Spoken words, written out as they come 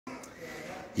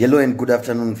Hello and good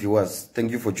afternoon, viewers.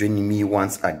 Thank you for joining me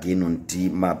once again on D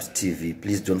Maps TV.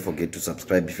 Please don't forget to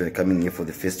subscribe if you're coming here for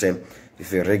the first time.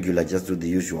 If you're regular, just do the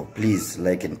usual. Please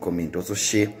like and comment. Also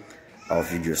share our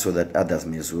video so that others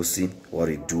may also see what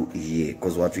we do here.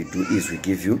 Because what we do is we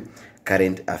give you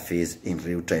current affairs in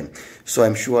real time. So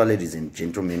I'm sure, ladies and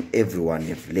gentlemen, everyone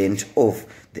have learned of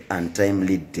the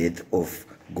untimely death of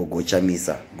Gogo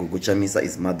Chamisa. Gogo Chamisa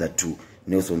is mother to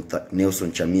Nelson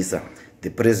Chamisa, the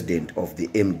president of the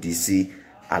MDC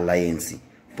Alliance,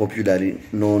 popularly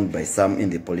known by some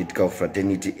in the political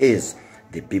fraternity as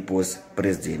the People's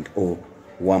President or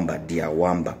Wamba Dia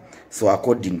Wamba. So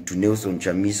according to Nelson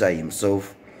Chamisa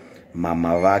himself,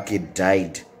 Mama Vake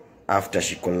died after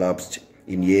she collapsed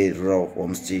in a rural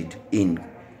homestead in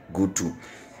Gutu.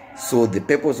 So the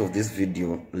purpose of this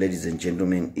video, ladies and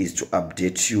gentlemen, is to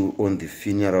update you on the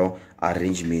funeral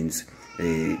arrangements.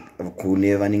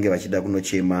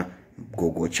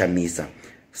 Gogo Chamisa.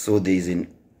 So there is an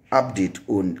update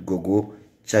on Gogo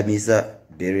Chamisa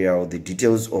burial. The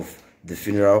details of the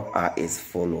funeral are as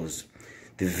follows.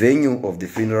 The venue of the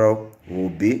funeral will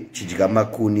be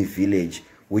Chijigamakuni village,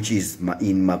 which is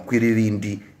in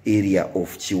Makwiririndi area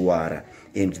of Chiwara,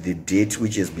 and the date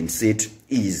which has been set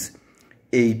is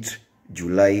 8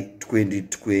 July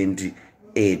 2020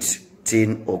 at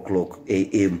 10 o'clock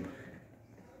a.m.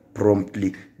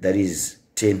 promptly. That is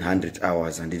 1000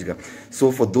 hours. And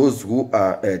so for those who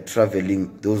are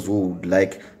traveling, those who would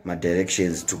like my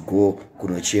directions to go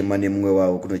kunochema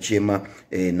nemwewa kunochema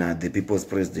na the People's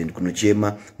President,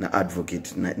 kunochema na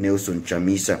advocate na Nelson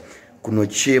Chamisa,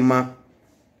 kunochema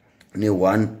ne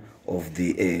one of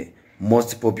the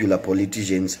most popular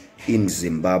politicians in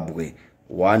Zimbabwe,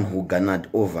 one who garnered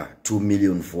over 2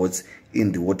 million votes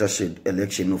in the watershed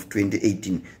election of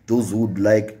 2018. Those who would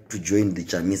like to join the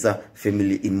Chamisa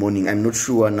family in mourning. I'm not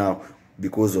sure now,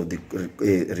 because of the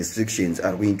restrictions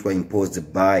are going to be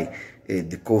imposed by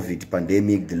the COVID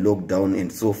pandemic, the lockdown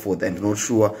and so forth. I'm not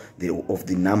sure of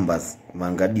the numbers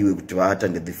Mangadiwe to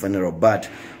attend the funeral, but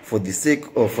for the sake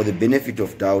of, for the benefit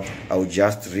of doubt, I'll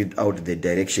just read out the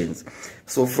directions.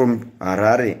 So from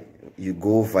Harare, you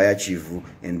go via Chivu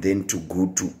and then to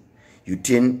Gutu. You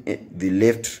turn the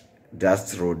left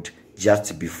Dust Road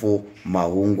just before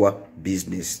Maungwa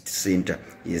Business Center.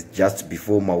 Yes, just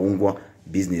before Maungwa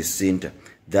Business Center.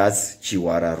 That's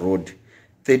Chiwara Road.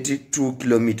 32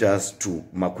 kilometers to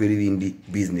Makwiririndi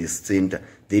Business Center.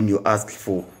 Then you ask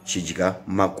for Chijiga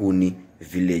Makuni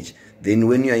Village. Then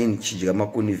when you are in Chijiga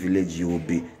Makuni Village, you will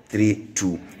be 3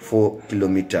 to 4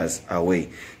 kilometers away.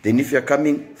 Then if you are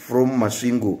coming from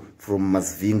Masvingo, from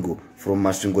Masvingo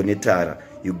Netara,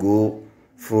 you go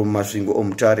from Masvingo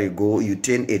Omtare, you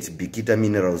turn at Bikita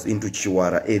Minerals into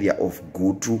Chiwara area of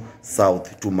Gutu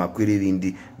south to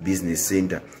Makwiririndi Business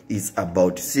Center. It's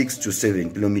about 6 to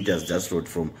 7 kilometers just road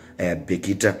from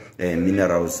Bikita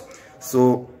Minerals.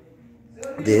 So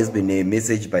there has been a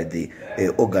message by the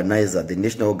organizer, the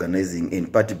National Organizing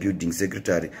and Party Building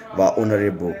Secretary, our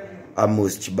Honorable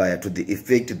Amos Chibaya, to the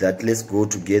effect that let's go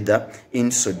together in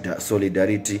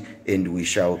solidarity and we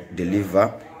shall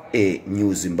deliver a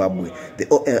new Zimbabwe.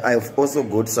 I've also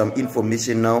got some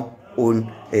information now on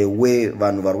where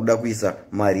vanhu varuda kuisa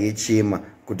mari yechema,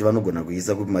 kuti vanogona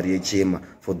kuisa kuti mari yechema,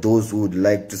 for those who would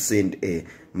like to send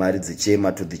mari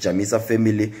dzechema to the Chamisa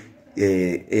family.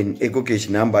 An eco cash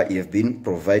number have been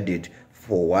provided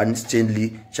for one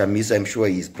Stanley Chamisa. I'm sure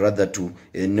he is brother to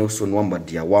Nelson Wamba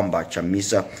Dia Wamba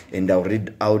Chamisa, and I'll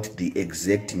read out the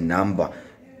exact number.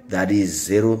 That is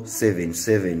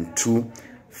 0772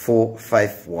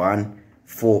 451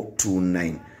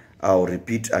 429. I'll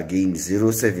repeat again,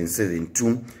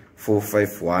 0772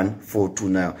 451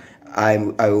 429. I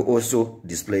will also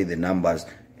display the numbers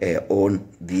on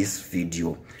this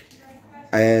video.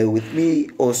 With me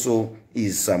also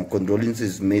is some condolence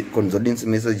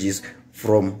messages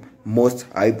from most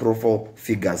high-profile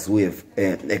figures who have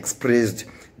expressed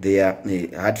their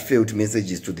heartfelt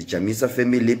messages to the Chamisa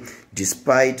family,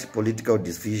 despite political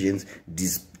divisions,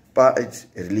 despite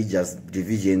religious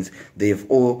divisions. They have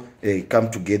all come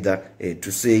together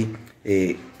to say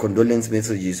condolence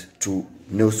messages to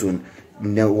Nelson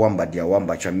Wamba Dia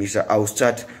Wamba Chamisa. I'll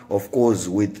start, of course,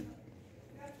 with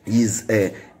his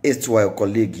erstwhile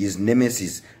colleague, his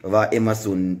nemesis,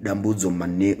 Emerson Dambudzo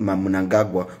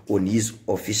Mnangagwa. On his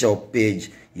official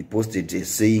page, he posted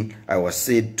saying, "I was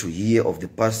sad to hear of the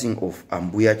passing of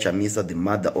Ambuya Chamisa, the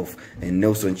mother of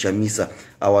Nelson Chamisa.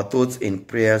 Our thoughts and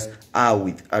prayers are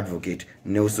with Advocate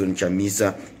Nelson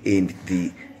Chamisa and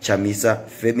the Chamisa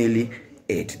family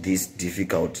at this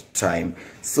difficult time."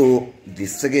 So the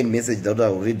second message that I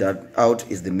will read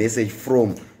out is the message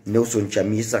from Nelson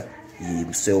Chamisa.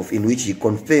 himself, in which he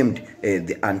confirmed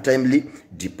the untimely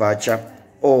departure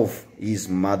of his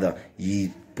mother.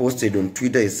 He posted on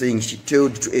Twitter saying, she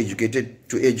told to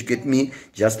educate me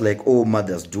just like all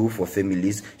mothers do for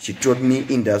families. She taught me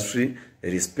industry,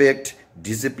 respect,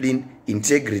 discipline,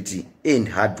 integrity, and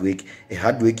hard work. A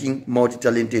hardworking,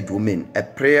 multi-talented woman, a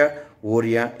prayer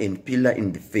warrior and pillar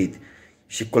in the faith.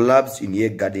 She collapsed in her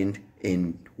garden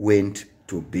and went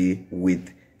to be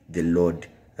with the Lord.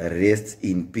 Rest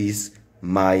in peace,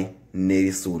 my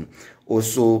Nelson.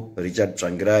 Also, Richard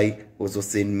Changrai also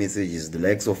sent messages. The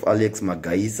likes of Alex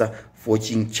Magaisa,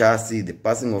 Fortune Chasi, the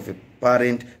passing of a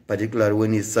parent, particularly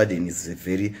when it's sudden, is a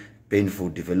very painful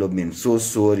development. So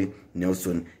sorry,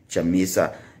 Nelson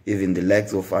Chamisa. Even the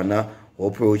likes of Anna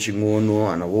Opo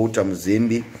Chingono, Anna Walter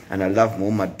Mzembi, and I love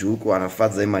Moma Duku, and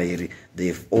Fadza Mahiri.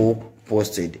 They've all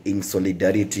posted in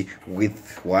solidarity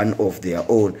with one of their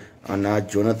own. Anna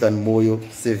Jonathan Moyo,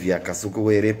 Sevia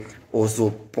Kasukuwere also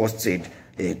posted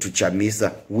to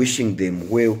Chamisa, wishing them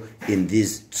well in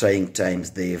these trying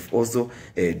times. They have also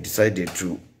decided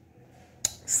to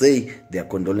say their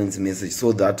condolence message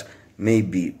so that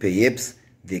maybe perhaps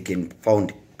they can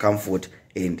find comfort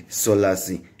and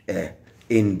solace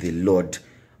in the Lord.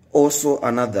 Also,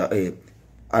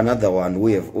 another one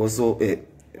we have also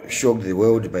shocked the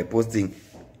world by posting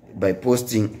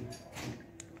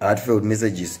heartfelt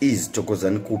messages is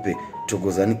Thokozani Kupe.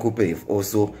 Thokozani Kupe have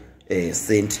also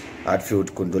sent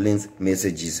heartfelt condolence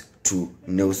messages to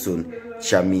Nelson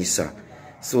Chamisa.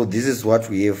 So this is what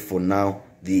we have for now.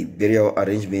 The burial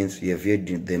arrangements, you have heard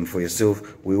them for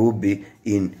yourself. We will be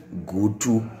in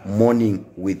Gutu mourning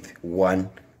with one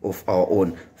of our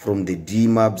own. From the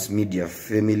DMABS Media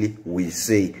family, we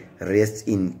say, rest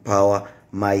in power,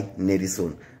 my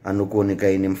Nelson.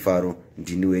 Anukoneka ine mfaro,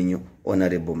 ndini wenyu,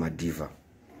 Honorable Madiva.